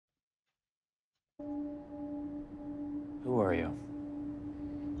Who are you?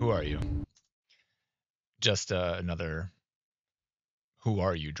 Who are you? Just another who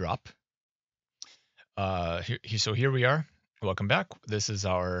are you drop. So here we are. Welcome back. This is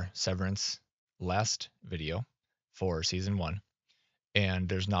our Severance last video for season 1. And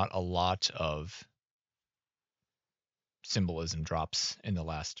there's not a lot of symbolism drops in the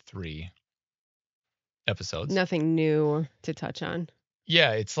last 3 episodes. Nothing new to touch on.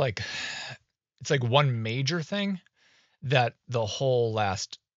 Yeah, it's like one major thing that the whole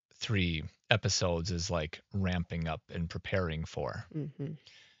last 3 episodes is like ramping up and preparing for. Mm-hmm.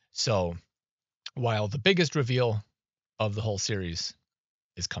 So while the biggest reveal of the whole series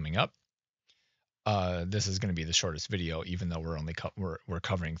is coming up, this is going to be the shortest video, even though we're only we're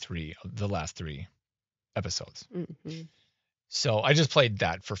covering the last 3 episodes. Mm-hmm. So I just played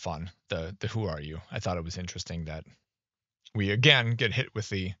that for fun. The who are you? I thought it was interesting that we again get hit with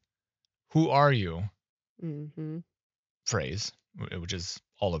the who are you Mm-hmm. phrase, which is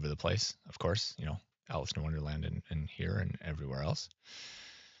all over the place, of course. You know, Alice in Wonderland and here and everywhere else.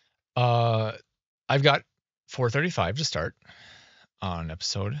 I've got 4:35 to start on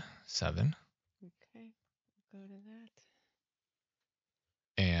episode 7. Okay, go to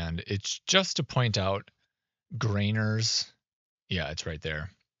that. And it's just to point out Grainer's, yeah, it's right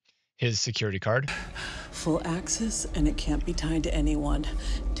there, his security card. Full access, and it can't be tied to anyone.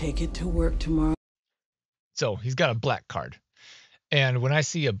 Take it to work tomorrow. So he's got a black card. And when I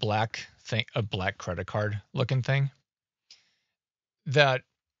see a black credit card looking thing, that,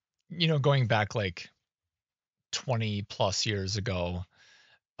 you know, going back like 20 plus years ago,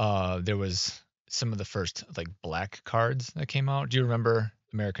 there was some of the first like black cards that came out. Do you remember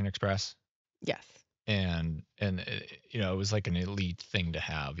American Express? Yes. And you know, it was like an elite thing to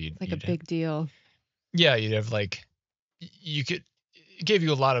have. You'd a big deal. Yeah, you'd have like, it gave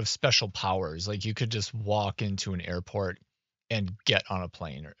you a lot of special powers. Like you could just walk into an airport and get on a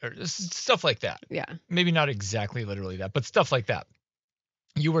plane or stuff like that. Yeah. Maybe not exactly literally that, but stuff like that.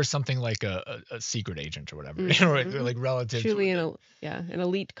 You were something like a secret agent or whatever, Mm-hmm. or like relative. Truly an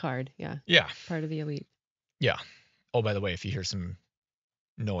elite card. Yeah. Yeah. Part of the elite. Yeah. Oh, by the way, if you hear some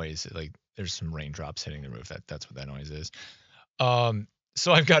noise, like there's some raindrops hitting the roof, that's what that noise is.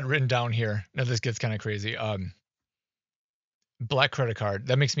 So I've got written down here. Now this gets kind of crazy. Black credit card.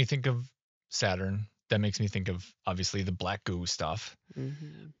 That makes me think of Saturn. That makes me think of obviously the black goo stuff.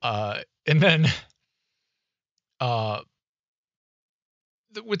 Mm-hmm. And then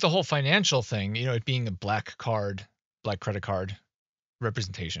with the whole financial thing, you know, it being a black credit card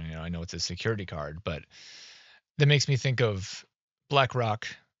representation, you know, I know it's a security card, but that makes me think of BlackRock,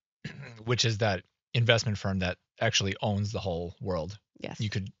 which is that investment firm that actually owns the whole world. Yes.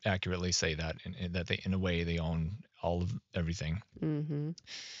 You could accurately say that that they, in a way, they own all of everything. Mm-hmm.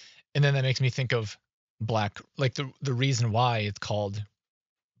 And then that makes me think of like the reason why it's called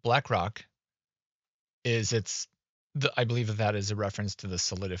BlackRock is I believe that is a reference to the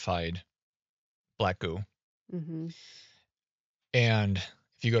solidified black goo. Mm-hmm. And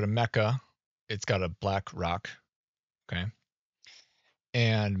if you go to Mecca, it's got a black rock. Okay.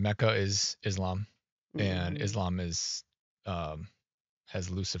 And Mecca is Islam. Mm-hmm. And Islam is has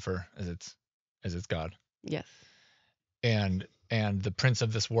Lucifer as its god. Yes. And the prince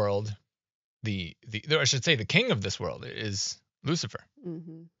of this world, I should say the king of this world is Lucifer.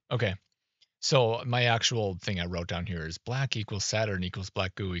 Mm-hmm. Okay. So my actual thing I wrote down here is black equals Saturn equals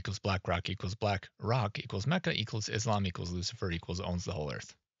black goo equals black rock equals Mecca equals Islam equals Lucifer equals owns the whole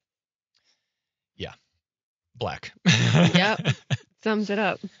earth. Yeah. Black. Yep. Sums it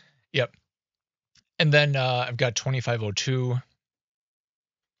up. Yep. And then I've got 2502.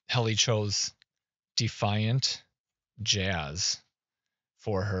 Helly chose Defiant Jazz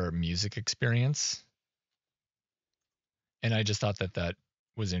for her music experience. And I just thought that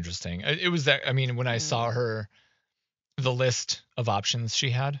was interesting. It was that, I mean, when I saw the list of options she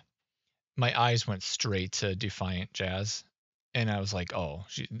had, my eyes went straight to Defiant Jazz. And I was like, oh,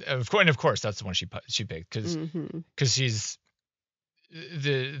 of course, that's the one she picked because she's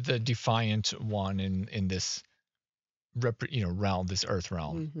the defiant one in this realm, this earth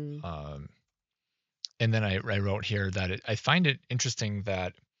realm. Mm-hmm. And then I wrote here that I find it interesting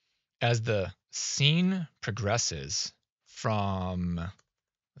that as the scene progresses from,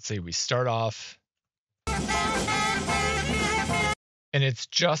 let's say we start off and it's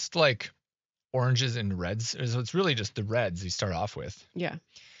just like oranges and reds. So it's really just the reds you start off with. Yeah.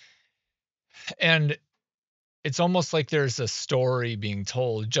 And it's almost like there's a story being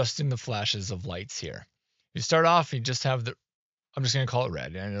told just in the flashes of lights here. You start off, you just have I'm just going to call it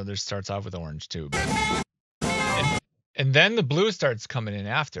red. I know there starts off with orange too. And then the blue starts coming in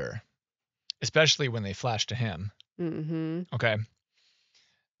after, especially when they flash to him. Mm-hmm. Okay.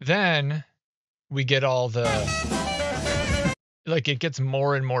 Then we get all the, like, it gets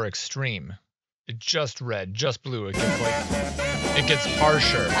more and more extreme. It just red, just blue. It gets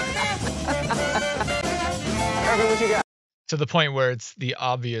harsher. To the point where it's the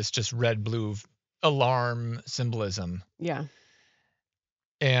obvious just red, blue alarm symbolism. Yeah.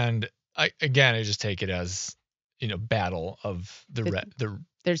 And I just take it as, battle of the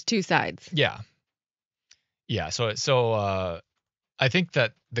There's two sides. yeah. Yeah, so I think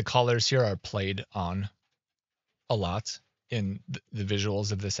that the colors here are played on a lot in the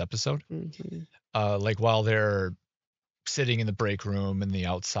visuals of this episode. Mm-hmm. Like while they're sitting in the break room and the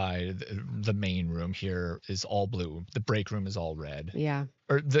outside, the main room here is all blue. The break room is all red. Yeah.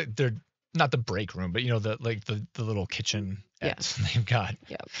 Or they're not the break room, but the little kitchen they've got.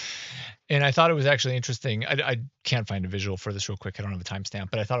 Yep. And I thought it was actually interesting. I can't find a visual for this real quick. I don't have a timestamp,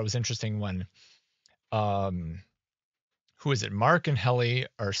 but I thought it was interesting when who is it? Mark and Helly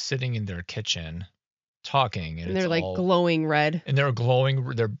are sitting in their kitchen talking, and they're it's like all glowing red. and they're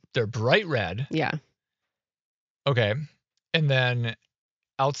glowing. They're bright red. Yeah. Okay, and then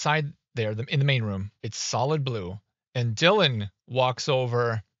outside there, in the main room, it's solid blue. And Dylan walks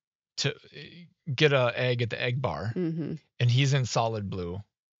over to get an egg at the egg bar, Mm-hmm. and he's in solid blue.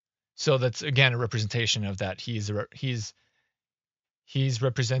 So that's again a representation of that. He's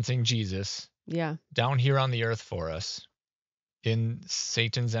representing Jesus. Yeah. Down here on the earth for us, in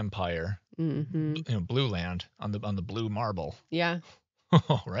Satan's empire. Mm-hmm. Blue land on the blue marble. Yeah.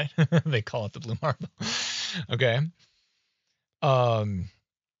 Right? They call it the blue marble. Okay.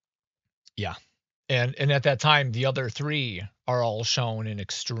 Yeah. And at that time, the other three are all shown in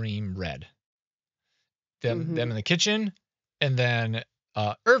extreme red. Them in the kitchen, and then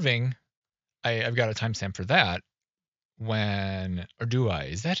Irving, I've got a timestamp for that. When, or do I?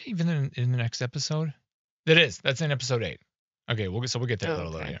 Is that even in the next episode? That is. That's in episode 8. Okay, we'll get there a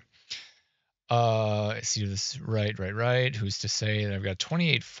little later. I see this right. Who's to say that I've got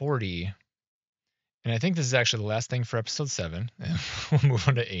 2840, and I think this is actually the last thing for episode 7. We'll move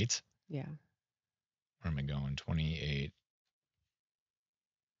on to 8. Yeah. Where am I going? 28.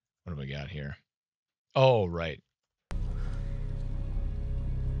 What do we got here? Oh, right.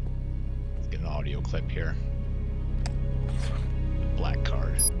 Let's get an audio clip here. Black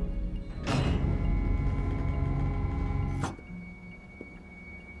card.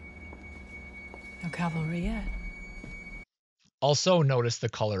 No cavalry yet. Also, notice the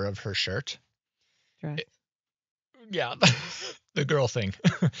color of her shirt. Dress. Yeah, the girl thing.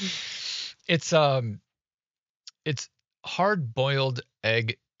 It's hard-boiled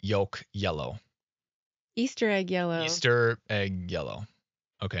egg yolk yellow. Easter egg yellow. Easter egg yellow.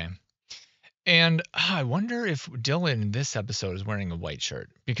 Okay. And I wonder if Dylan in this episode is wearing a white shirt,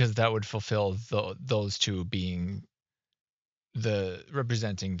 because that would fulfill those two being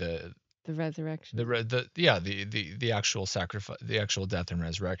representing the resurrection. The actual sacrifice, the actual death and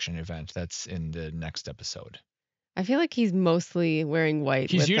resurrection event that's in the next episode. I feel like he's mostly wearing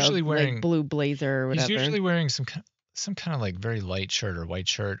white. He's usually wearing like blue blazer or whatever. He's usually wearing some kind of like very light shirt or white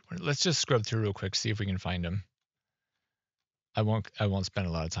shirt. Let's just scrub through real quick, see if we can find him. I won't spend a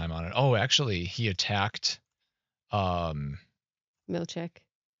lot of time on it. Oh, actually, he attacked Milchek,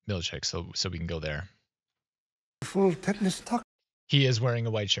 so we can go there. Full tetanus talk. He is wearing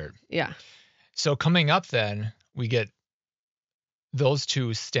a white shirt. Yeah. So coming up then, we get those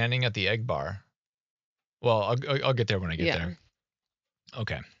two standing at the egg bar. Well, I'll get there when I get there.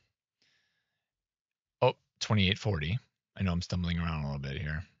 Okay. Oh, 2840. I know I'm stumbling around a little bit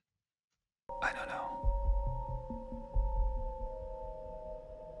here. I don't know.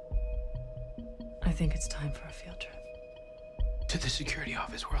 I think it's time for a field trip. To the security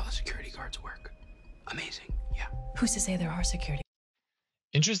office where all the security guards work. Amazing, yeah. Who's to say there are security?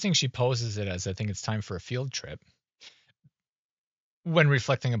 Interesting she poses it as I think it's time for a field trip. When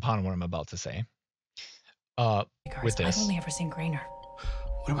reflecting upon what I'm about to say. With this. I've only ever seen Grainer.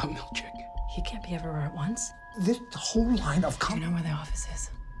 What about Milchek? He can't be everywhere at once. This whole line of Do you know where the office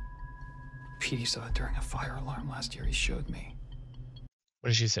is? Petey saw it during a fire alarm last year. He showed me. What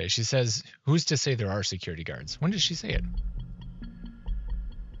does she say? She says, who's to say there are security guards? When did she say it?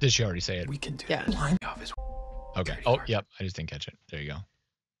 Did she already say it? We can do Yeah. line office. Okay. Oh, yep. I just didn't catch it. There you go.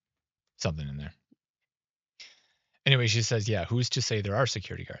 Something in there. Anyway, she says, yeah, who's to say there are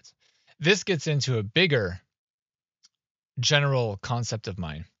security guards? This gets into a bigger general concept of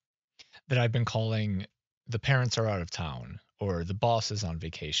mine that I've been calling the parents are out of town or the boss is on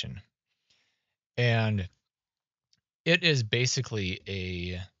vacation. And it is basically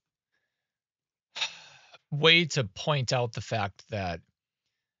a way to point out the fact that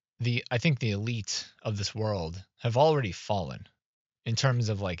I think the elite of this world have already fallen in terms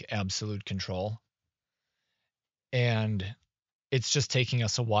of like absolute control. And it's just taking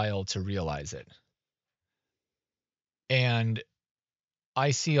us a while to realize it. And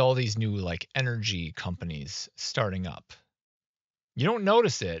I see all these new like energy companies starting up. You don't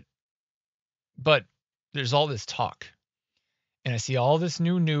notice it, but there's all this talk. And I see all this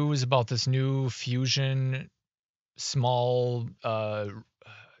new news about this new fusion, small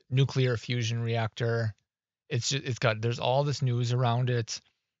nuclear fusion reactor. There's all this news around it.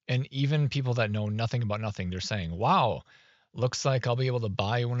 And even people that know nothing about nothing, they're saying, wow, looks like I'll be able to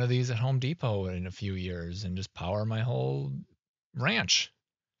buy one of these at Home Depot in a few years and just power my whole ranch.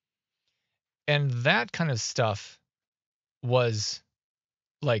 And that kind of stuff was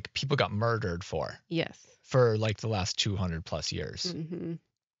like people got murdered for Yes. like the last 200 plus years. Hmm.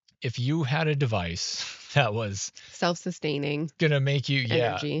 If you had a device that was Self-sustaining gonna make you,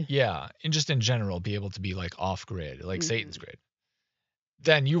 energy. and just in general be able to be like off grid, like Satan's Mhm. grid,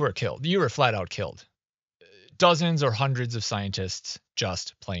 then you were killed. You were flat out killed. Dozens or hundreds of scientists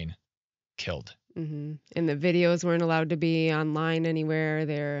just plain killed. Hmm. And the videos weren't allowed to be online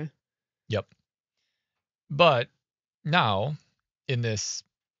anywhere. Yep. But now in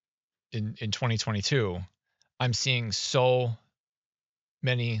 2022, I'm seeing so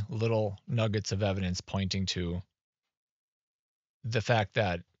many little nuggets of evidence pointing to the fact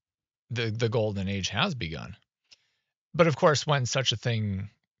that the golden age has begun. But of course, when such a thing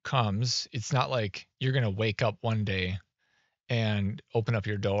comes, it's not like you're going to wake up one day and open up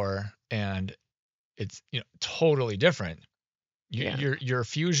your door and it's totally different. Yeah. Your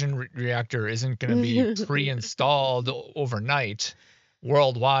fusion reactor isn't going to be pre-installed overnight,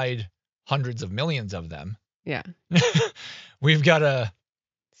 worldwide, hundreds of millions of them. Yeah. We've got to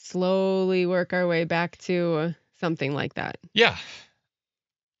Slowly work our way back to something like that. yeah.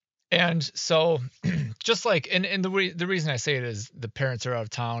 And so just like and the reason I say it is the parents are out of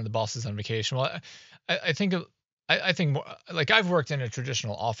town, the boss is on vacation. Well, I think more, like I've worked in a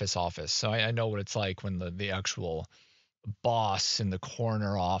traditional office, so I know what it's like when the actual boss in the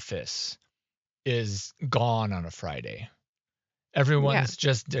corner office is gone on a Friday. Everyone's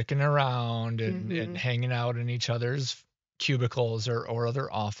just dicking around and hanging out in each other's cubicles or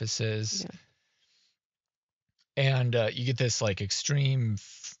other offices. Yeah. And you get this like extreme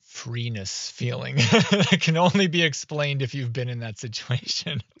freeness feeling that can only be explained if you've been in that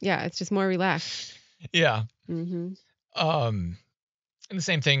situation. Yeah, it's just more relaxed. Yeah. Hmm. And the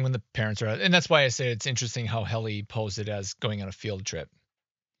same thing when the parents are out. And that's why I say it's interesting how Helly posed it as going on a field trip.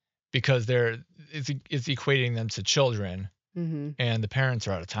 Because it's equating them to children, Hmm. and the parents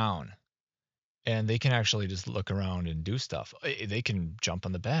are out of town. And they can actually just look around and do stuff. They can jump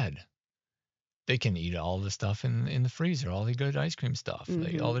on the bed. They can eat all the stuff in the freezer, all the good ice cream stuff,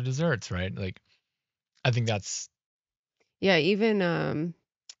 like all the desserts, right? Like, I think that's Yeah, even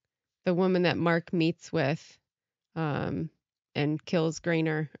the woman that Mark meets with and kills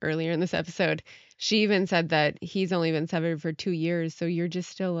Grainer earlier in this episode, she even said that he's only been severed for 2 years, so you're just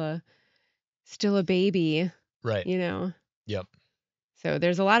still a baby, right. Yep. So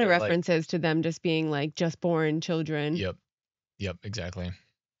there's a lot of They're like- references to them just being like just born children. Yep, exactly.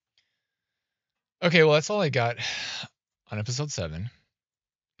 Okay, well, that's all I got on episode 7.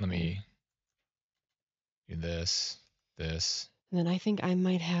 Let me do this. And then I think I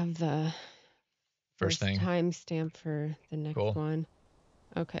might have the First thing. timestamp for the next Cool. one.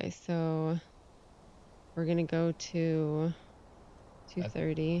 Okay, so we're gonna go to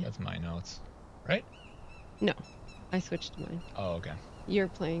 2:30. That's my notes, right? No, I switched to mine. Oh, okay. You're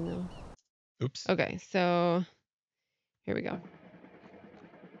playing though. Oops. Okay, so here we go.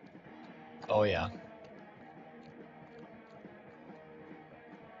 Oh, yeah.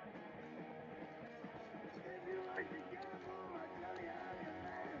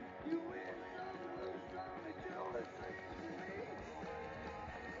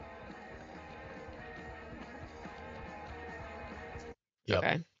 Yep.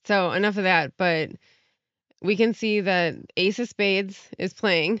 Okay, so enough of that, but we can see that Ace of Spades is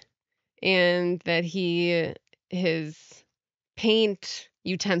playing and that his paint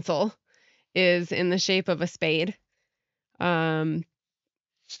utensil is in the shape of a spade.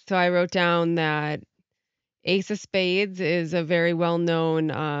 So I wrote down that Ace of Spades is a very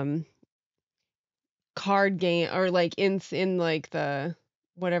well-known card game, or like in like the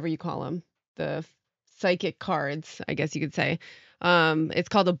whatever you call them, the psychic cards, I guess you could say. It's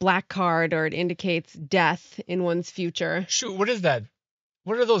called a black card, or it indicates death in one's future. Shoot, what is that?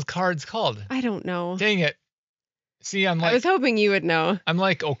 What are those cards called? I don't know. Dang it. See, I'm I like was hoping you would know. I'm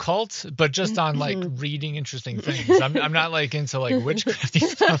like occult, but just on like reading interesting things. I'm not like into like witchcrafty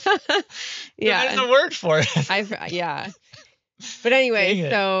stuff. Yeah. There's a word for it. Yeah. But anyway, Dang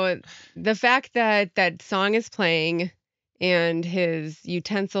it. so the fact that that song is playing and his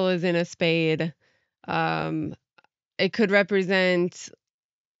utensil is in a spade, it could represent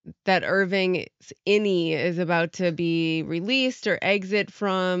that Irving's innie is about to be released or exit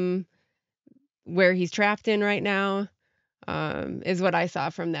from where he's trapped in right now, is what I saw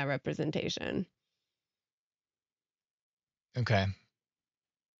from that representation. Okay.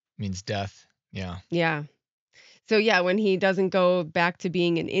 Means death. Yeah. Yeah. So yeah, when he doesn't go back to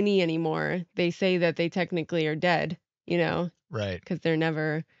being an innie anymore, they say that they technically are dead, you know, Right. because they'll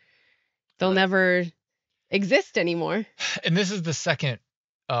Right. never exist anymore. And this is the second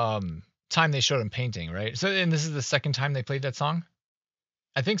time they showed him painting, right? So and this is the second time they played that song?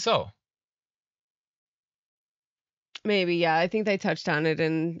 I think so. Maybe, yeah. I think they touched on it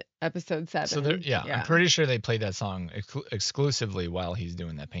in episode 7. So I'm pretty sure they played that song exclusively while he's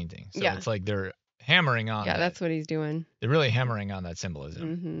doing that painting. So Yeah. it's like they're hammering on Yeah, that. that's what he's doing. They're really hammering on that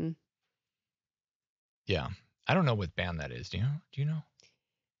symbolism. hmm Yeah. I don't know what band that is. Do you know?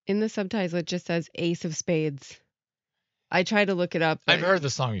 In the subtitles, it just says Ace of Spades. I tried to look it up. I've but- heard the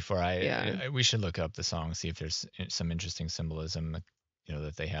song before. Yeah. We should look up the song, see if there's some interesting symbolism,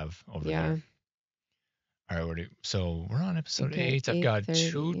 that they have over Yeah. there. All right, so we're on episode Okay, 8. I've got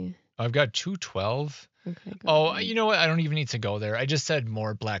 8:30. 212. Okay. go Oh, ahead. you know what? I don't even need to go there. I just said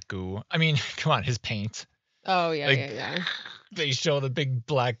more black goo. I mean, come on, his paint. Oh, yeah, like- yeah. They show the big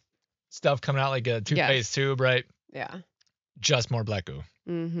black stuff coming out like a toothpaste tube, right? Yeah. Just more black goo.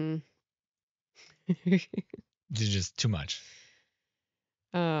 Mm-hmm. It's just too much.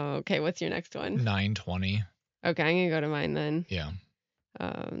 Oh, okay. What's your next one? 920. Okay, I'm gonna go to mine then. Yeah.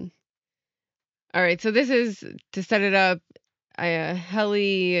 All right, so this is to set it up.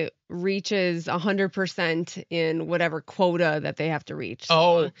 Helly reaches 100% in whatever quota that they have to reach. So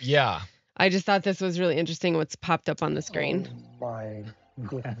Oh, yeah. I just thought this was really interesting. What's popped up on the screen? Oh my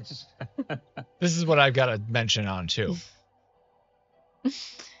goodness. This is what I've got to mention on too.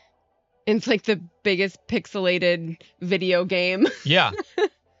 It's like the biggest pixelated video game. Yeah.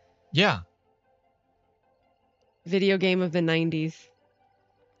 Yeah. Video game of the 90s.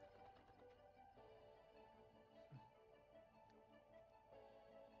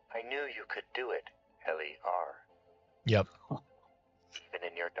 I knew you could do it, Helly R. Yep. Even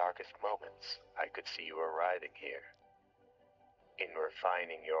in your darkest moments, I could see you arriving here. In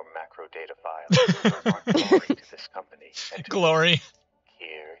refining your macro data files, you brought glory to this company and to Glory.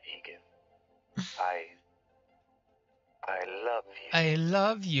 here, Egan. I love you. I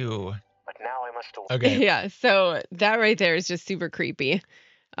love you. But now I must away. Okay. Yeah, so that right there is just super creepy.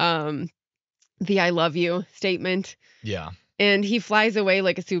 The I love you statement. Yeah. And he flies away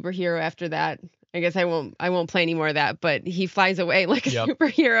like a superhero after that. I guess I won't play any more of that, but he flies away like a Yep.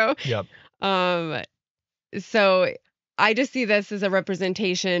 superhero. Yep. So I just see this as a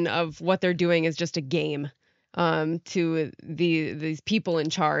representation of what they're doing is just a game to these people in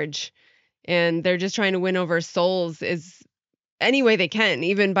charge. And they're just trying to win over souls is any way they can,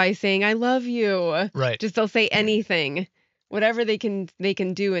 even by saying, I love you. Right. Just they'll say anything, whatever they can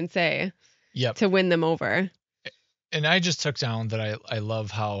do and say Yep. to win them over. And I just took down that I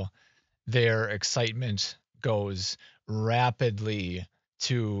love how their excitement goes rapidly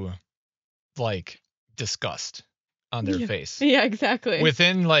to like disgust on their Yeah. face. Yeah, exactly.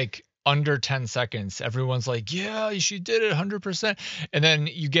 Within like under 10 seconds, everyone's like, yeah, she did it 100%. And then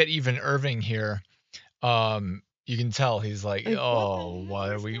you get even Irving here. You can tell he's like, Like, oh, what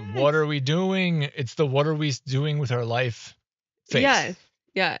the hell is what this?" are we doing? It's the what are we doing with our life face.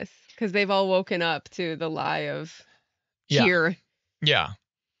 Yes. Because they've all woken up to the lie of Yeah. here. Yeah.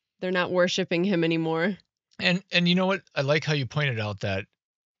 They're not worshiping him anymore. And you know what? I like how you pointed out that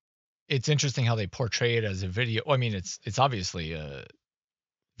it's interesting how they portray it as a video. I mean, it's obviously a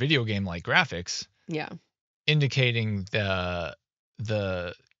video game like graphics, Yeah. indicating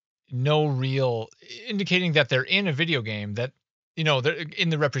indicating that they're in a video game, that they're in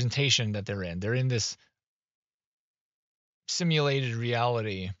the representation that they're in. They're in this simulated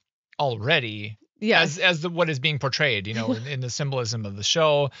reality already. Yes. As what is being portrayed, in the symbolism of the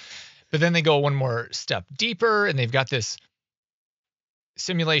show. But then they go one more step deeper and they've got this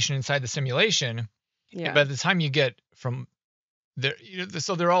simulation inside the simulation. Yeah. And by the time you get from there,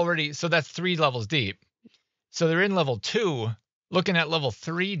 so that's 3 levels deep. So they're in level 2, looking at level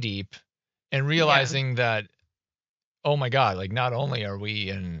 3 deep and realizing that, oh my God, like not only are we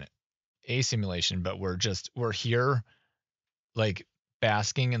in a simulation, but we're here like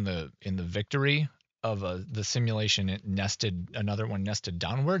basking in the victory the simulation, it nested another one nested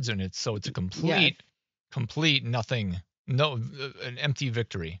downwards, and it's a Yes. complete nothing, an empty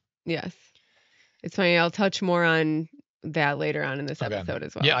victory. Yes. It's funny. I'll touch more on that later on in this Okay. episode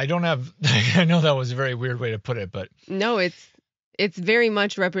as well. Yeah, I don't have. I know that was a very weird way to put it, but No, it's very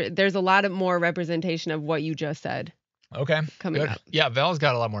much there's a lot of more representation of what you just said okay, coming good. up. Yeah, Val's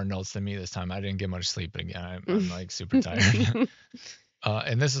got a lot more notes than me this time. I didn't get much sleep, but again, I'm like super tired.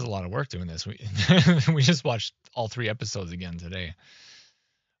 And this is a lot of work doing this. We just watched all 3 episodes again today.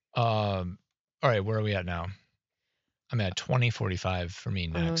 All right, where are we at now? I'm at 20:45 for me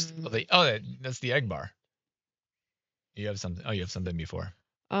next. That's the egg bar. You have something. Oh, you have something before.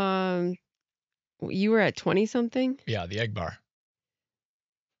 You were at 20 something. Yeah, the egg bar.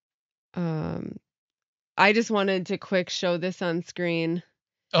 I just wanted to quick show this on screen.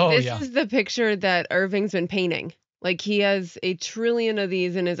 Oh, This yeah. is the picture that Irving's been painting. Like, he has a trillion of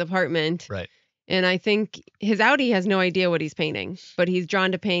these in his apartment. Right. And I think his Audi has no idea what he's painting, but he's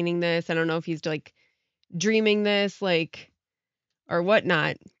drawn to painting this. I don't know if he's like dreaming this, like, or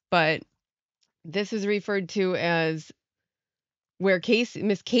whatnot, but this is referred to as where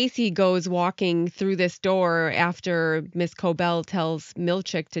Miss Casey goes walking through this door after Miss Cobell tells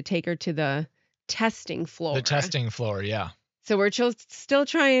Milchick to take her to the testing floor. The testing floor, yeah. So we're still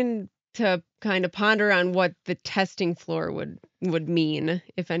trying to kind of ponder on what the testing floor would mean.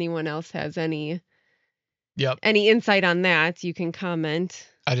 If anyone else has any insight on that, you can comment.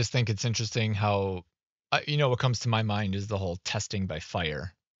 I just think it's interesting how, what comes to my mind is the whole testing by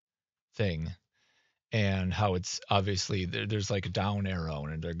fire thing, and how it's obviously there's like a down arrow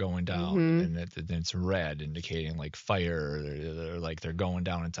and they're going down, and it's red indicating like fire. They're like they're going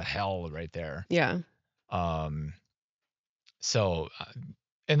down into hell right there. Yeah. So,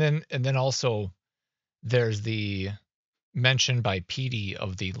 and then also there's the mention by Petey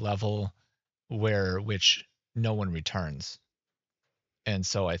of the level which no one returns. And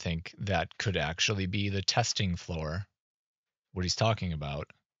so I think that could actually be the testing floor, what he's talking about.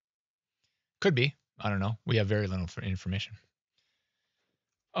 Could be. I don't know. We have very little information.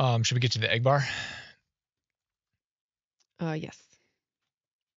 Should we get to the egg bar? Yes.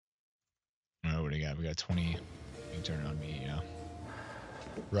 What do we got? We got 20. You can turn it on me, yeah.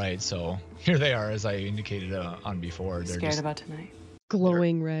 Right, so here they are, as I indicated on before. They're Scared about tonight?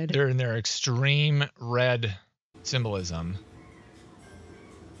 Glowing red. They're in their extreme red symbolism.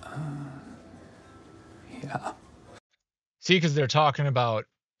 Yeah. See, because they're talking about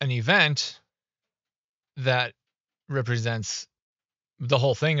an event that represents the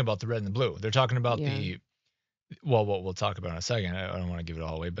whole thing about the red and the blue. They're talking about what we'll talk about in a second. I don't want to give it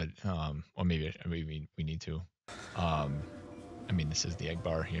all away, but or maybe we need to. This is the egg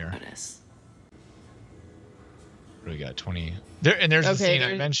bar here. What do we got? 20. There's the scene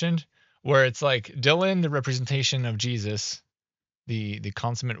I mentioned where it's like Dylan, the representation of Jesus, the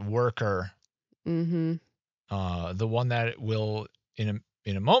consummate worker. The one that will in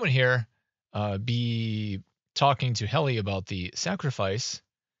a moment here be talking to Helly about the sacrifice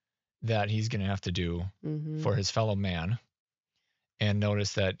that he's going to have to do for his fellow man. And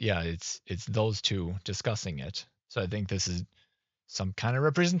notice that, it's those two discussing it. So I think this is some kind of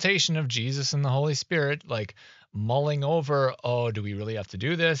representation of Jesus and the Holy Spirit, like mulling over, do we really have to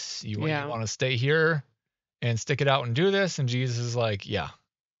do this? You want to stay here and stick it out and do this? And Jesus is like, you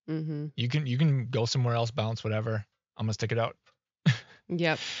can go somewhere else, bounce, whatever. I'm going to stick it out.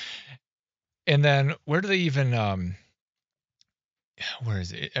 Yep. And then where do they even, where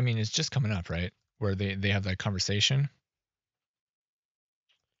is it? It's just coming up, right? Where they have that conversation.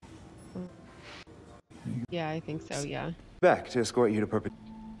 Yeah, I think so, yeah. Back to escort you to perpet.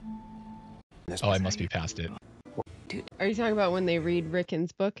 I must be past it. Dude, are you talking about when they read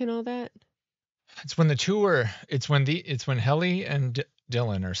Rickon's book and all that? It's when it's when Helly and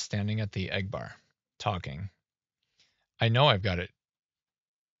Dylan are standing at the egg bar talking. I know I've got it.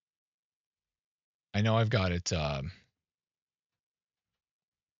 I've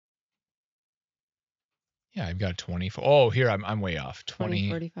got 24. Oh, here I'm way off.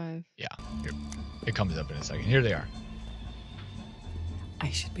 20:45. Yeah, here. It comes up in a second. Here they are. I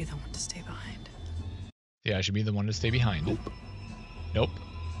should be the one to stay behind. Yeah, I should be the one to stay behind. Nope.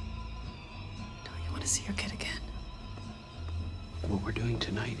 Don't you want to see your kid again? What we're doing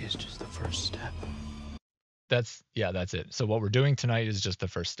tonight is just the first step. That's it. So what we're doing tonight is just the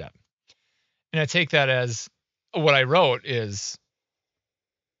first step. And I take that as what I wrote is.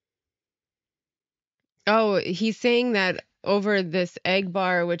 Oh, he's saying that over this egg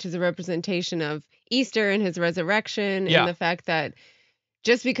bar, which is a representation of Easter and his resurrection, and the fact that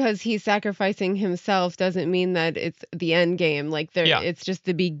just because he's sacrificing himself doesn't mean that it's the end game. Like it's just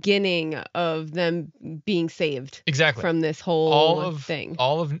the beginning of them being saved Exactly. from this whole thing.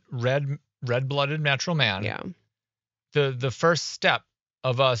 All of red-blooded natural man. Yeah. The first step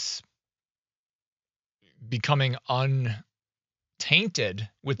of us becoming untainted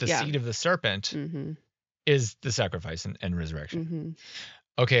with the seed of the serpent is the sacrifice and resurrection.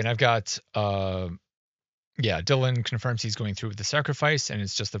 Okay, and I've got Dylan confirms he's going through with the sacrifice, and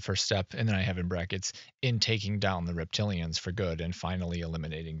it's just the first step. And then I have in brackets, in taking down the reptilians for good and finally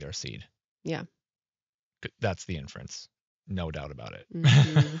eliminating their seed. Yeah. That's the inference. No doubt about it.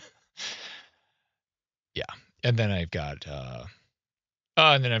 Yeah. And then I've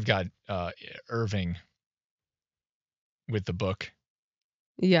got Irving with the book.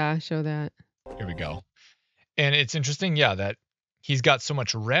 Yeah, show that. Here we go. And it's interesting, that he's got so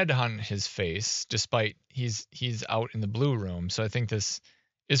much red on his face, despite he's out in the blue room. So I think this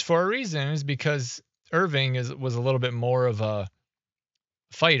is for a reason, is because Irving was a little bit more of a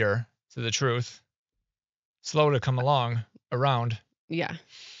fighter to the truth, slow to come around. Yeah.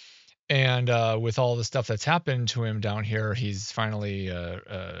 And with all the stuff that's happened to him down here, he's finally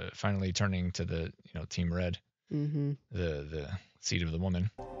turning to the Team Red, the seed of the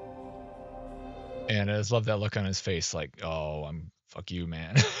woman. And I just love that look on his face, like, oh, fuck you,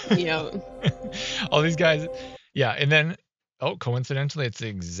 man. Yeah. All these guys. Yeah. And then, coincidentally, it's the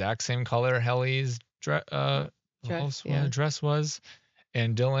exact same color Helly's dress was,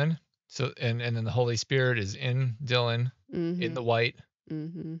 and Dylan. So, and then the Holy Spirit is in Dylan, in the white,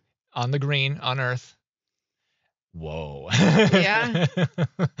 on the green, on Earth. Whoa. Yeah.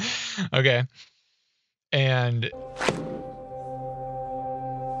 Okay. And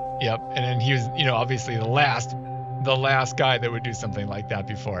yep. And then he was, obviously the last guy that would do something like that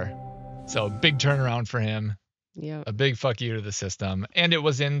before. So big turnaround for him. Yeah. A big fuck you to the system. And it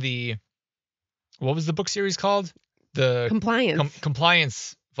was in what was the book series called? The Compliance.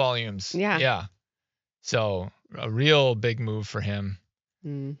 Compliance volumes. Yeah. Yeah. So a real big move for him.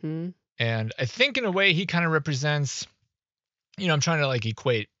 And I think in a way he kind of represents, I'm trying to like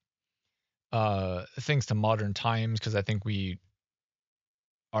equate things to modern times, because I think we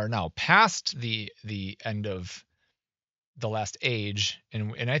are now past the end of the last age,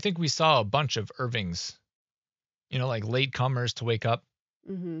 and I think we saw a bunch of Irvings, like late comers to wake up.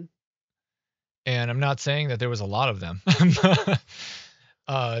 And I'm not saying that there was a lot of them.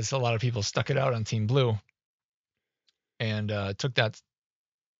 It's a lot of people stuck it out on Team Blue and took that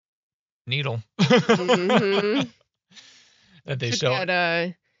needle that they showed.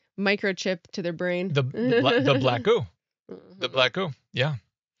 That microchip to their brain. The black goo. The black goo. Yeah.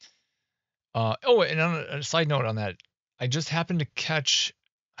 And on a side note on that, I just happened to catch,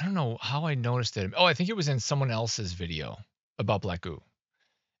 I don't know how I noticed it. I think it was in someone else's video about black goo.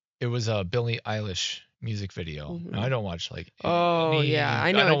 It was a Billie Eilish music video. Now, I don't watch I know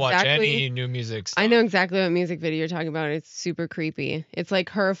I don't watch any new music stuff. I know exactly what music video you're talking about. It's super creepy. It's like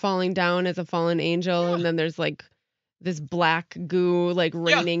her falling down as a fallen angel, and then there's like this black goo like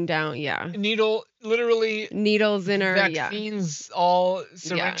raining down. Yeah. Needles in her. Vaccines,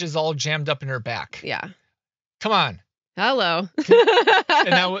 syringes all jammed up in her back. Yeah. Come on. Hello.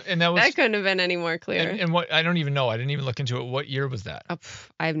 and that was that couldn't have been any more clear. And what, I don't even know. I didn't even look into it. What year was that?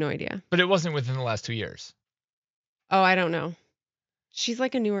 I have no idea. But it wasn't within the last 2 years. Oh, I don't know. She's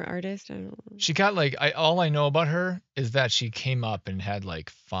like a newer artist. I don't know. She got all I know about her is that she came up and had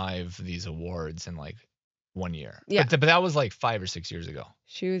like 5 of these awards in like 1 year. Yeah. But that was like 5 or 6 years ago.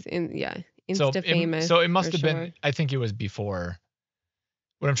 She was Insta famous. So it must have been, I think it was before.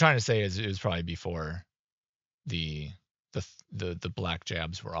 What I'm trying to say is it was probably before the black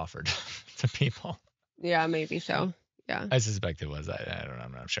jabs were offered to people. Yeah, maybe so. Yeah. I suspect it was. I don't know.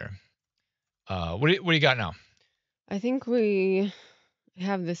 I'm not sure. What do you got now? I think we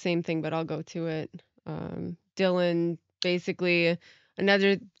have the same thing, but I'll go to it. Dylan, basically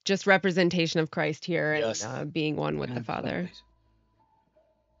another just representation of Christ here, and being one with the Father.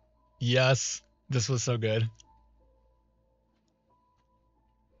 Yes, this was so good.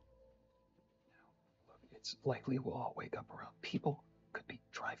 It's likely we'll all wake up around people. Could be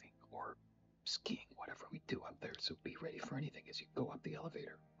driving or skiing, whatever we do up there. So be ready for anything as you go up the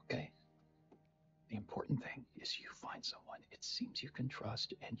elevator, okay? The important thing is you find someone it seems you can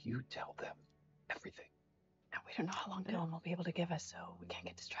trust, and you tell them everything. And we don't know how long Dylan will be able to give us, so we can't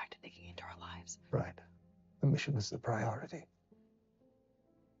get distracted digging into our lives. Right. The mission is the priority.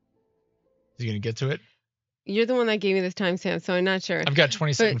 Is he gonna get to it? You're the one that gave me this timestamp, so I'm not sure. I've got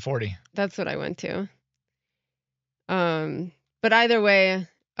 27:40. That's what I went to. But either way,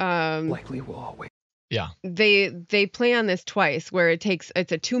 Likely we'll all wait. Yeah. They play on this twice, where it's a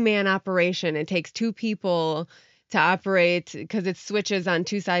 2-man operation. It takes 2 people to operate because it switches on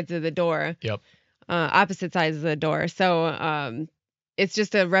 2 sides of the door. Yep. Opposite sides of the door. So it's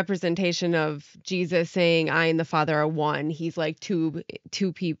just a representation of Jesus saying, "I and the Father are one." He's like two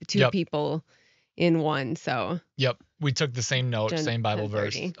Yep. people in one. So Yep. We took the same note, Gen same Bible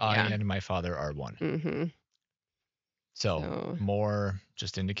verse. 10:30. I Yeah. and my Father are one. Mm-hmm. So more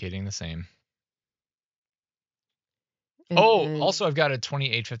just indicating the same. And Oh, then- also I've got a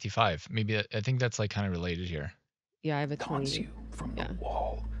 2855. Maybe I think that's like kind of related here. yeah, I have a Taunts 20. you from Yeah. the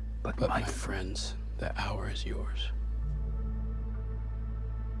wall. But my friends, the hour is yours.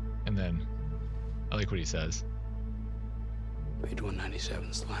 And then I like what he says. Page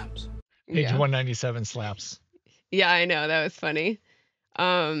 197 slaps. Page Yeah. 197 slaps. Yeah, I know, that was funny.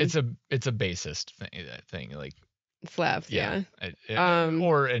 It's a bassist thing like Slaps. Yeah.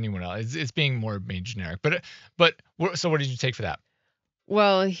 or anyone else. It's being more made generic. But so what did you take for that?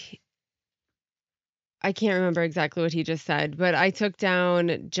 Well, I can't remember exactly what he just said, but I took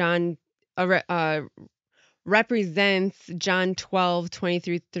down John represents John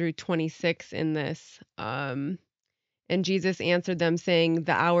 12:23 through 26 in this. And Jesus answered them saying,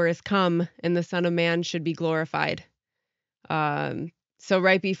 "The hour is come and the Son of Man should be glorified." So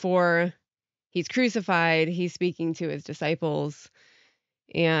right before he's crucified, he's speaking to his disciples.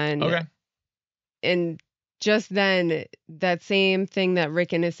 And Okay. and just then, that same thing that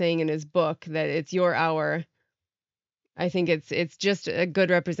Rickon is saying in his book, that it's your hour, I think it's just a good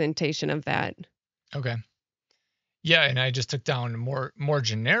representation of that. Okay. Yeah, and I just took down more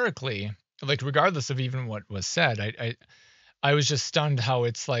generically, like regardless of even what was said. I was just stunned how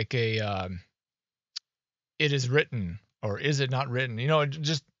it's like a it is written, or is it not written? You know,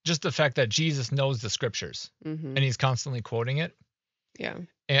 just the fact that Jesus knows the scriptures Mm-hmm. and he's constantly quoting it. Yeah.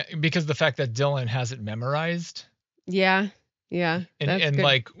 And because the fact that Dylan has it memorized Yeah. Yeah. That's and good.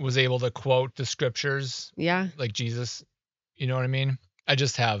 like was able to quote the scriptures Yeah. like Jesus, you know what I mean? I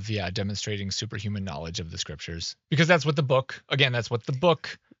just have demonstrating superhuman knowledge of the scriptures, because that's what the book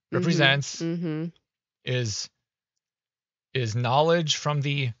represents. Mm-hmm. is knowledge from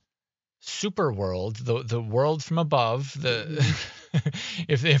the super world, the world from above, the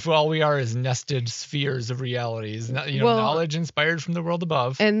if all we are is nested spheres of realities, Well, knowledge inspired from the world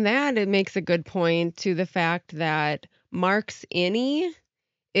above. And that it makes a good point to the fact that Mark's innie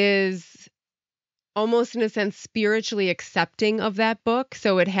is almost in a sense spiritually accepting of that book,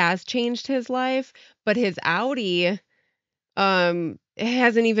 so it has changed his life, but his outie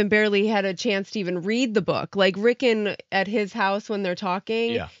hasn't even barely had a chance to even read the book. Like Rickon at his house when they're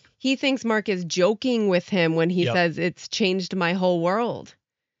talking, Yeah. he thinks Mark is joking with him when he Yep. says it's changed my whole world.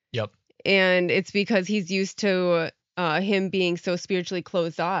 Yep. And it's because he's used to him being so spiritually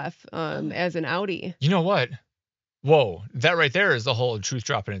closed off as an outie. You know what? Whoa, that right there is the whole truth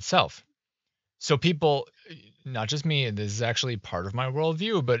drop in itself. So people, not just me, and this is actually part of my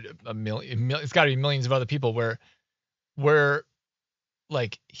worldview, but it's got to be millions of other people where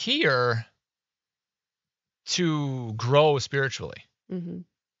like here to grow spiritually. Mm-hmm.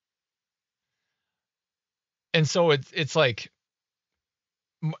 And so it's like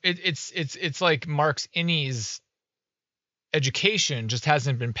it's like Mark's innie's education just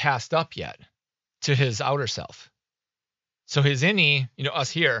hasn't been passed up yet to his outer self. So his innie, us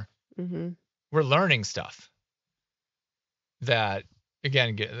here, Mm-hmm. we're learning stuff that again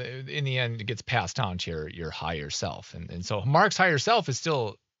in the end it gets passed on to your higher self, and so Mark's higher self is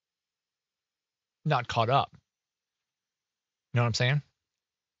still not caught up. You know what I'm saying?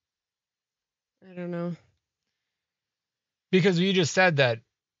 I don't know. Because you just said that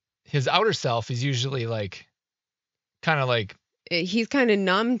his outer self is usually like kind of like He's kind of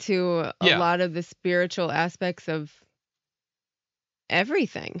numb to a lot of the spiritual aspects of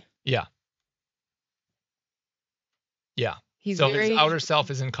everything. Yeah. He's so very his outer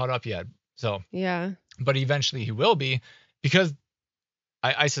self isn't caught up yet. So yeah. but eventually he will be, because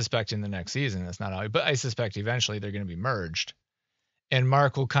I suspect in the next season, that's not how, but I suspect eventually they're going to be merged, and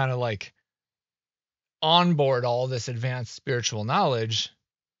Mark will kind of like onboard all this advanced spiritual knowledge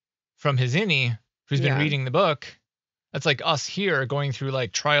from his innie, who's been reading the book. That's like us here going through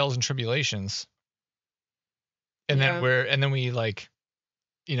like trials and tribulations, and then we like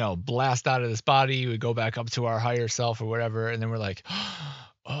blast out of this body, we go back up to our higher self or whatever, and then we're like,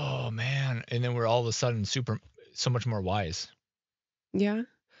 oh man, and then we're all of a sudden so much more wise. Yeah.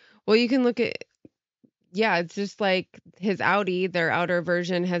 Well, you can look at it's just like his outie, their outer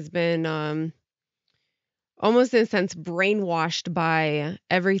version has been almost in a sense brainwashed by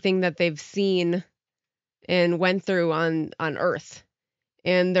everything that they've seen and went through on Earth.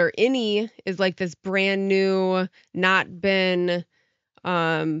 and their innie is like this brand new, not been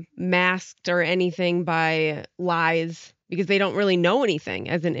masked or anything by lies, because they don't really know anything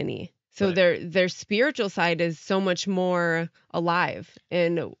as an innie. So Right. their spiritual side is so much more alive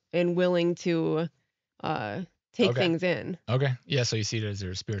and willing to take Okay. things in. Okay. Yeah, so you see it as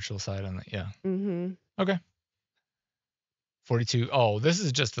their spiritual side on that. Yeah. Mm-hmm. Okay. 42. Oh, this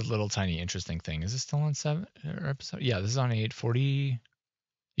is just a little tiny interesting thing. Is this still on 7 or episode? Yeah, this is on 8. 40.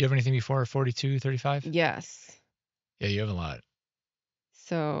 You have anything before 42, 35? Yes. Yeah, you have a lot.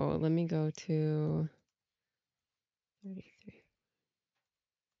 So let me go to 33.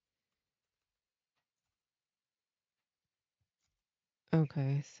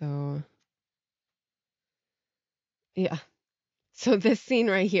 Okay, so yeah. So this scene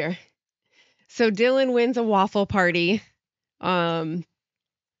right here. So Dylan wins a waffle party. And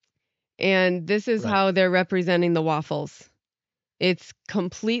this is Right. how they're representing the waffles. It's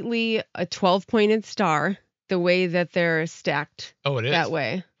completely a 12-pointed star, the way that they're stacked Oh, it is? that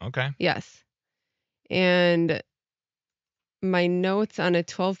way. Okay. Yes. And my notes on a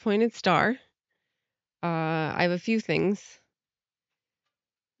 12-pointed star, I have a few things.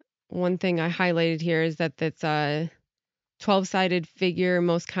 One thing I highlighted here is that that's a 12-sided figure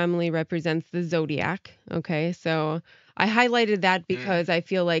most commonly represents the zodiac. Okay, so I highlighted that because I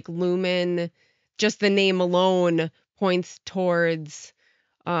feel like Lumen, just the name alone, points towards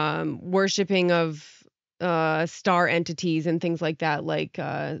worshiping of star entities and things like that, like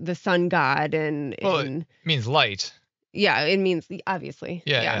the sun god and It means light. Yeah, it means obviously.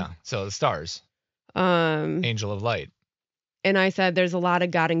 Yeah. So the stars. Angel of light. And I said there's a lot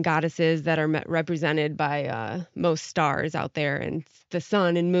of god and goddesses that are represented by most stars out there, and the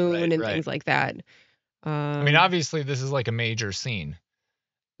sun and moon and things like that. I mean, obviously, this is like a major scene.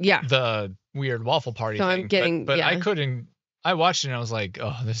 Yeah. The weird waffle party So thing. I'm getting, but yeah. I watched it and I was like,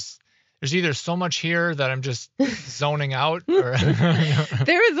 oh, there's either so much here that I'm just zoning out, or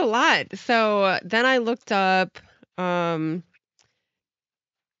there is a lot. So then I looked up, I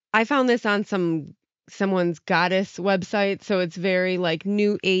found this on someone's goddess website, so it's very like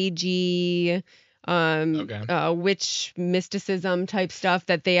new agey, witch mysticism type stuff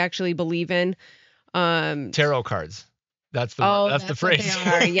that they actually believe in. Tarot cards. That's the phrase.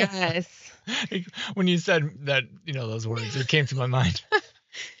 What they are, yes. When you said that, those words, it came to my mind.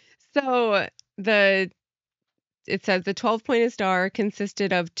 So it says the 12-pointed star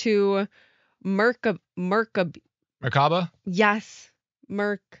consisted of two Merkaba. Yes,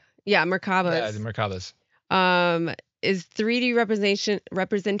 Merkabas. Yeah, the Merkabas. Is 3D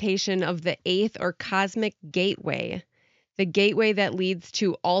representation of the eighth or cosmic gateway, the gateway that leads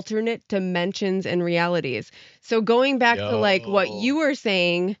to alternate dimensions and realities. So going back to like what you were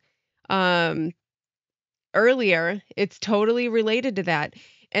saying earlier, it's totally related to that.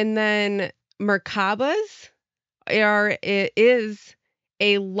 And then Merkabas is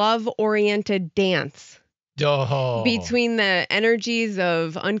a love-oriented dance. Between the energies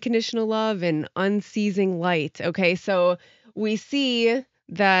of unconditional love and unceasing light. Okay, so we see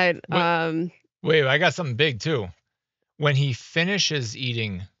that. Wait, I got something big too. When he finishes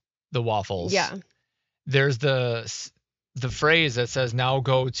eating the waffles, there's the phrase that says, "Now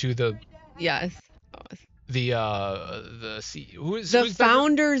go to the." Yes. The who's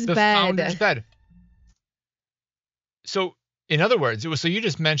founder's bed. The founder's bed. So, in other words, so you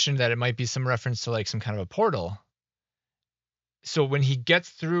just mentioned that it might be some reference to like some kind of a portal. So when he gets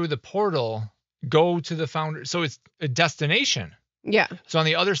through the portal, go to the founder. So it's a destination. Yeah. So on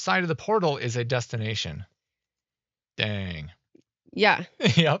the other side of the portal is a destination. Dang. Yeah.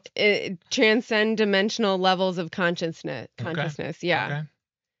 Yep. It transcend dimensional levels of consciousness. Okay. Yeah. Okay.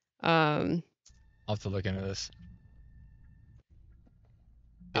 I'll have to look into this.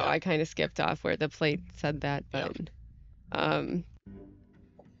 Oh, I kind of skipped off where the plate said that, but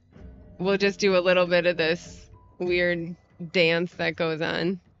we'll just do a little bit of this weird dance that goes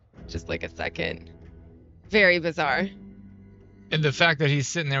on. Just like a second. Very bizarre. And the fact that he's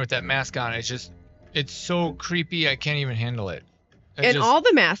sitting there with that mask on, it's so creepy, I can't even handle it. All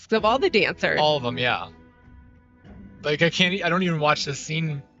the masks of all the dancers. All of them, yeah. Like I don't even watch this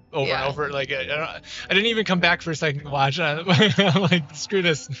scene over and over. Like I didn't even come back for a second to watch. I'm like, screw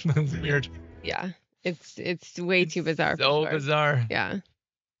this. It's weird. Yeah, it's way too bizarre. So bizarre. Yeah.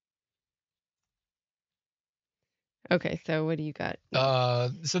 Okay, so what do you got?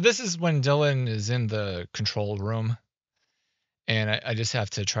 So this is when Dylan is in the control room, and I just have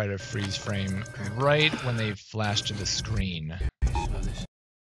to try to freeze frame right when they flash to the screen.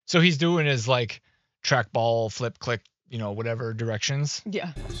 So he's doing his like trackball, flip, click, whatever directions.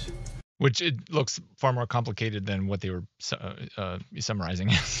 Yeah. which it looks far more complicated than what they were summarizing.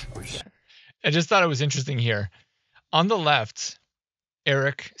 I just thought it was interesting here. On the left,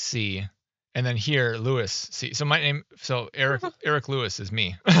 Eric C. And then here, Lewis C. So Eric Lewis is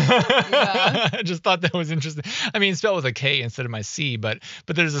me. I just thought that was interesting. I mean, spelled with a K instead of my C, but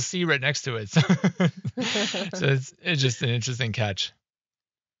there's a C right next to it. So, it's just an interesting catch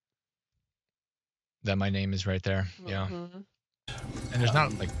that my name is right there. Yeah. And there's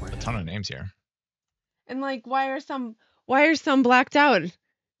not like a ton of names here. And like, why are some blacked out?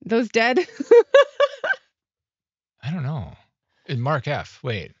 Those dead? I don't know. Is Mark F.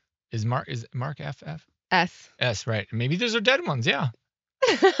 Wait, is Mark F? S, right. Maybe those are dead ones. Yeah.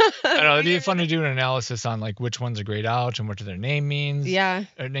 I don't know. It'd be fun to do an analysis on like which ones are grayed out and what do their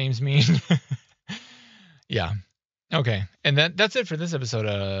names mean. Yeah. Okay. And that's it for this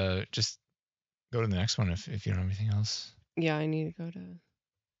episode. Just go to the next one if you don't have anything else. Yeah, I need to go to.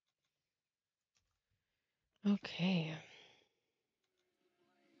 Okay.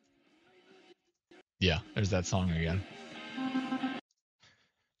 Yeah, there's that song again.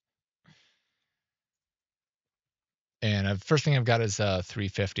 And first thing I've got is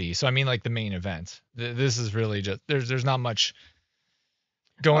 350. So I mean, like the main event. This is really just there's not much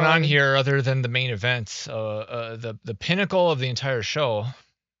going on here other than the main event. The pinnacle of the entire show.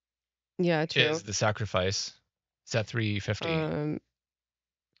 Yeah, true. Is the sacrifice. It's at 350.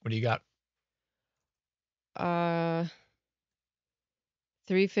 What do you got?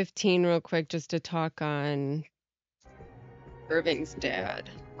 315 real quick just to talk on Irving's dad.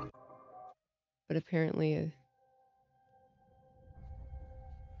 But apparently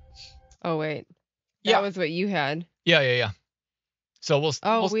Oh wait. That was what you had. Yeah. So we'll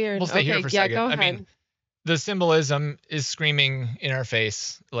weird. We'll stay here for a second. Go ahead. I mean, the symbolism is screaming in our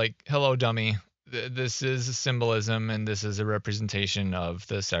face like, "Hello, dummy. This is a symbolism and this is a representation of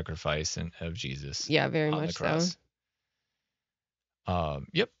the sacrifice of Jesus." Yeah, very much so.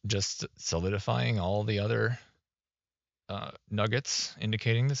 Yep, just solidifying all the other nuggets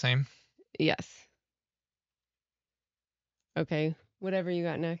indicating the same. Yes. Okay, whatever you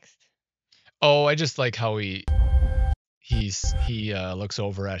got next. Oh, I just like how he looks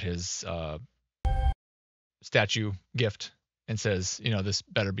over at his statue gift and says, "This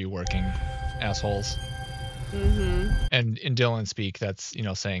better be working, assholes." Mm-hmm. And in Dylan speak, that's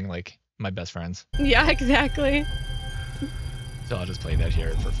saying like my best friends. Yeah, exactly. So I'll just play that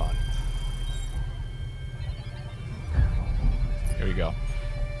here for fun. Here we go.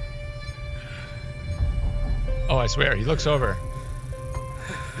 Oh, I swear, he looks over.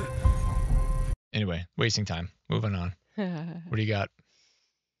 Anyway, wasting time. Moving on. What do you got?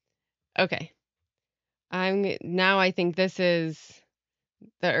 Okay. I think this is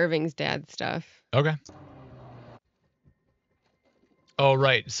the Irving's dad stuff. Okay. Oh,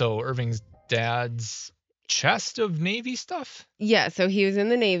 right. So Irving's dad's chest of Navy stuff? Yeah, so he was in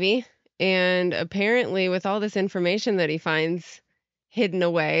the Navy, and apparently with all this information that he finds hidden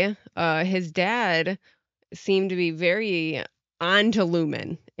away, his dad seemed to be very onto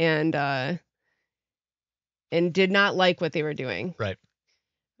Lumen and did not like what they were doing. Right.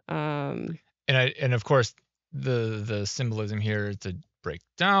 And of course the symbolism here to break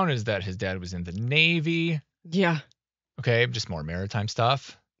down is that his dad was in the Navy. Yeah. Okay, just more maritime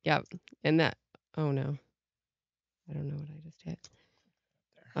stuff. Yep. And that oh no. I don't know what I just hit.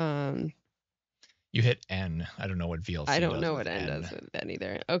 You hit N. I don't know what VLC does. I don't know what N does with that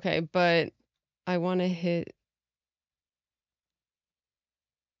either. Okay, but I want to hit.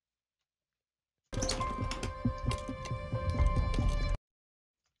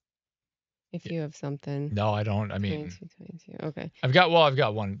 If you have something. No, I don't. I mean, 22. Okay. I've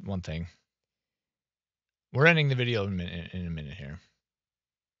got one thing. We're ending the video in a minute here.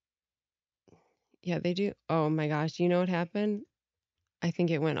 Yeah, they do. Oh my gosh, you know what happened? I think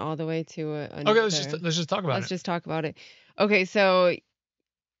it went all the way to Okay, let's just talk about it. Let's just talk about it. Okay, so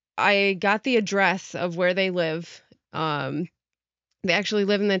I got the address of where they live. They actually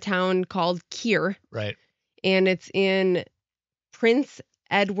live in the town called Keir. Right. And it's in Prince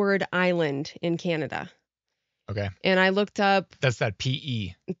Edward Island in Canada. Okay. And I looked up. That's that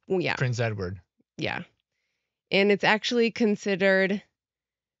PE. Yeah. Prince Edward. Yeah. And it's actually considered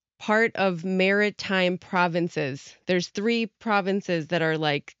part of maritime provinces. There's 3 provinces that are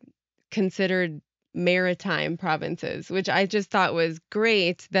like considered maritime provinces, which I just thought was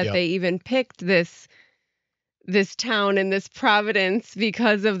great that they even picked this town and this province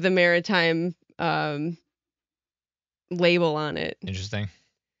because of the maritime label on it. Interesting.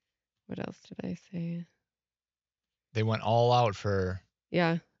 What else did I say? They went all out for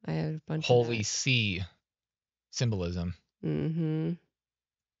I had a bunch Holy of Sea symbolism. Mm-hmm.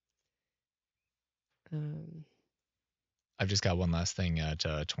 I've just got one last thing at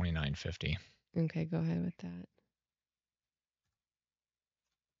 2950. Okay, go ahead with that.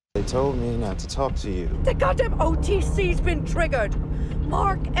 They told me not to talk to you. The goddamn OTC's been triggered.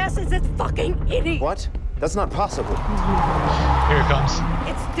 Mark S is a fucking idiot. What? That's not possible. Here it comes.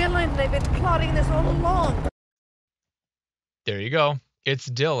 It's Dylan. They've been plotting this all along. There you go. It's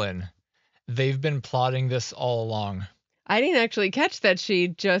Dylan. They've been plotting this all along. I didn't actually catch that she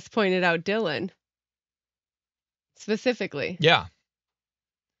just pointed out Dylan. Specifically. Yeah.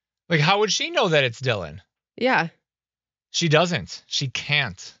 Like, how would she know that it's Dylan? Yeah. She doesn't. She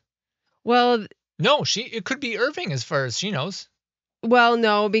can't. Well, No, it could be Irving as far as she knows.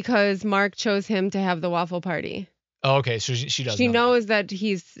 no, because Mark chose him to have the waffle party. Oh, okay, so she does. She know knows that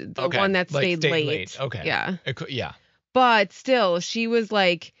he's the Okay, one that like, stayed late. Okay. Yeah. Yeah. But still, she was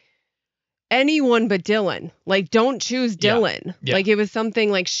like, anyone but Dylan. Like, don't choose Yeah. Dylan. Yeah. Like, it was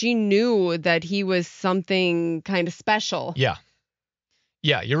something like she knew that he was something kind of special. Yeah.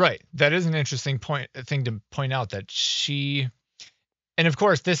 Yeah, you're right. That is an interesting thing to point out, that she, and of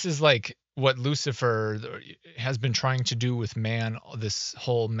course, this is like what Lucifer has been trying to do with man this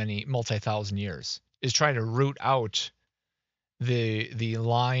whole multi-thousand years, is trying to root out the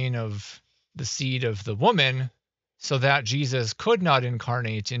line of the seed of the woman, so that Jesus could not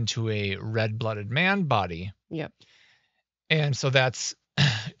incarnate into a red-blooded man body. Yep. And so that's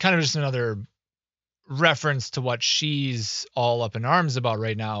kind of just another reference to what she's all up in arms about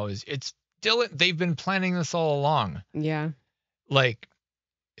right now. Is it's Dylan. They've been planning this all along. Yeah. Like,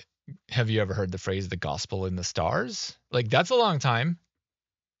 have you ever heard the phrase "the gospel in the stars"? Like, that's a long time.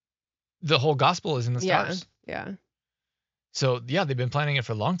 The whole gospel is in the stars. Yeah. So yeah, they've been planning it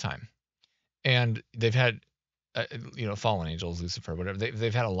for a long time, and they've had, fallen angels, Lucifer, whatever.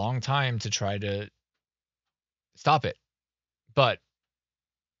 They've had a long time to try to stop it, but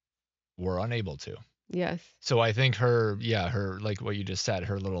we're unable to. Yes. So I think her, like what you just said,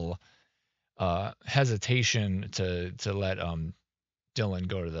 her little hesitation to let Dylan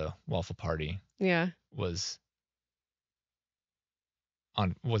go to the waffle party Yeah. was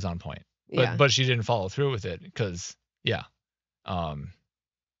on point. Yeah. But she didn't follow through with it because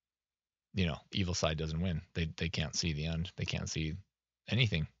evil side doesn't win. They can't see the end. They can't see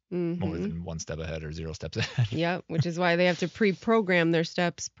anything more than one step ahead or 0 steps ahead. Yeah, which is why they have to pre-program their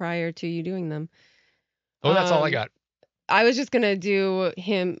steps prior to you doing them. Oh, that's all I got. I was just gonna do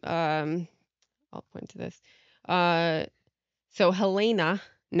him. I'll point to this. So Helena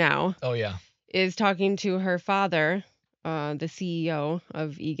now. Oh yeah. Is talking to her father, the CEO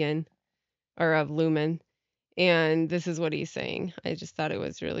of Egan, or of Lumen, and this is what he's saying. I just thought it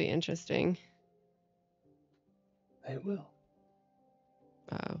was really interesting. They will.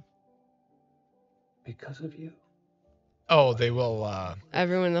 Because of you. Oh, they will.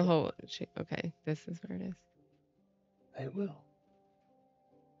 Everyone, the whole. Okay, this is where it is. They will.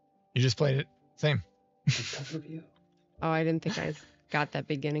 You just played it. Same. Because of you. Oh, I didn't think I got that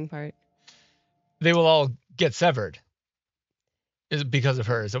beginning part. They will all get severed. Is because of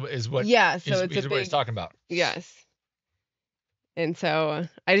her. Is what? Yeah. So is, it's is a what big. he's talking about. Yes. And so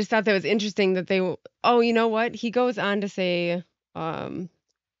I just thought that was interesting that they. Oh, you know what? He goes on to say, one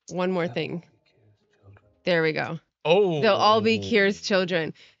more thing. There we go. Oh. They'll all be Kier's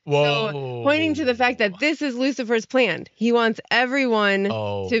children. Whoa. So pointing to the fact that this is Lucifer's plan. He wants everyone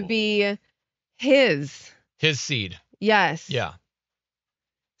to be his. His seed. Yes. Yeah.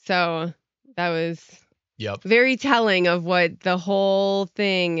 So that was Yep. very telling of what the whole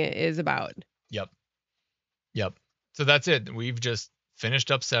thing is about. Yep. So that's it. We've just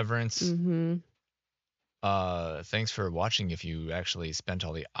finished up Severance. Mm-hmm. Thanks for watching. If you actually spent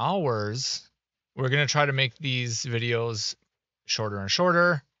all the hours, we're gonna try to make these videos shorter and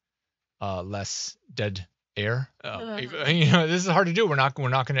shorter, less dead air. This is hard to do. We're not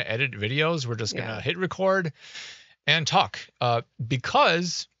gonna edit videos. We're just gonna hit record and talk,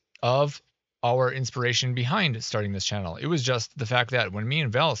 because of our inspiration behind starting this channel. It was just the fact that when me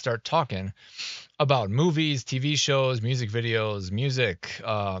and Val start talking about movies, TV shows, music videos,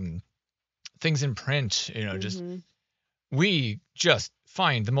 things in print, just we just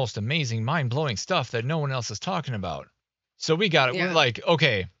find the most amazing, mind-blowing stuff that no one else is talking about. So we got it. Yeah. We're like,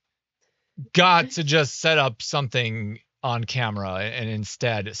 okay, got to just set up something on camera and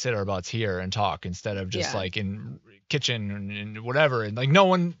instead sit our butts here and talk instead of just like in kitchen and whatever. And like no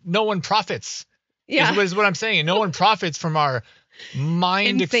one profits. Yeah. Is what I'm saying. No one profits from our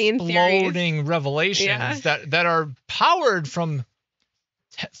mind Insane exploding theories. revelations that are powered from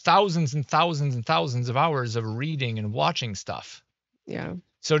thousands and thousands and thousands of hours of reading and watching stuff. Yeah.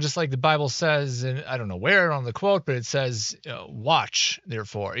 So just like the Bible says, and I don't know where on the quote, but it says, "Watch,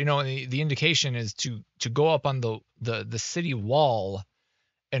 therefore." You know, and the indication is to go up on the city wall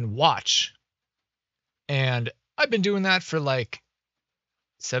and watch. And I've been doing that for like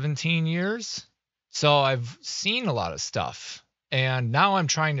 17 years, so I've seen a lot of stuff. And now I'm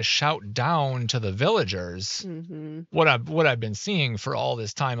trying to shout down to the villagers what I've been seeing for all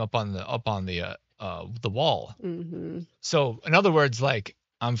this time up on the wall. So in other words, like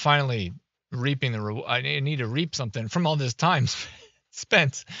I'm finally reaping I need to reap something from all this time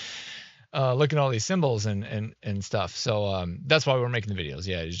spent looking at all these symbols and stuff. So that's why we're making the videos.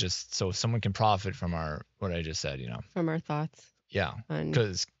 Yeah, it's just so someone can profit from what I just said. You know, from our thoughts. Yeah,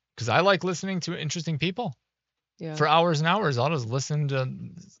 because I like listening to interesting people. Yeah. For hours and hours, I'll just listen to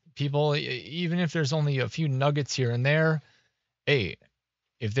people, even if there's only a few nuggets here and there. Hey,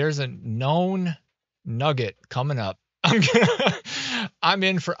 if there's a known nugget coming up, I'm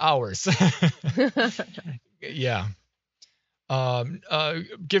in for hours. Yeah.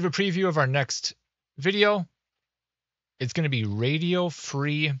 Give a preview of our next video. It's going to be radio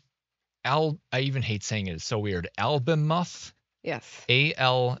free. I even hate saying it. It's so weird. Albemuth. Yes.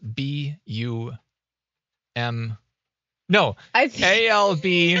 ALBUM. No.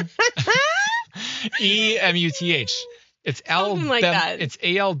 ALBEMUTH. It's Something like that. It's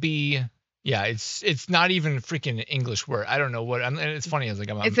ALB. Yeah, it's not even a freaking English word. I don't know what. And it's funny. It's a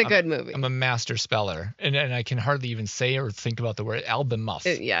good movie. I'm a master speller, and I can hardly even say or think about the word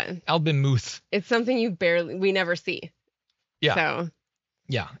Albemuth. Yeah. Albemuth. It's something we never see. Yeah. So.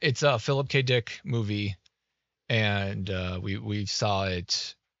 Yeah, it's a Philip K. Dick movie, and we saw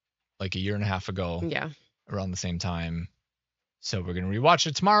it like a year and a half ago. Yeah. Around the same time. So we're gonna rewatch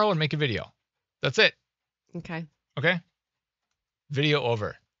it tomorrow and make a video. That's it. Okay. Okay. Video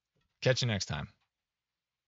over. Catch you next time.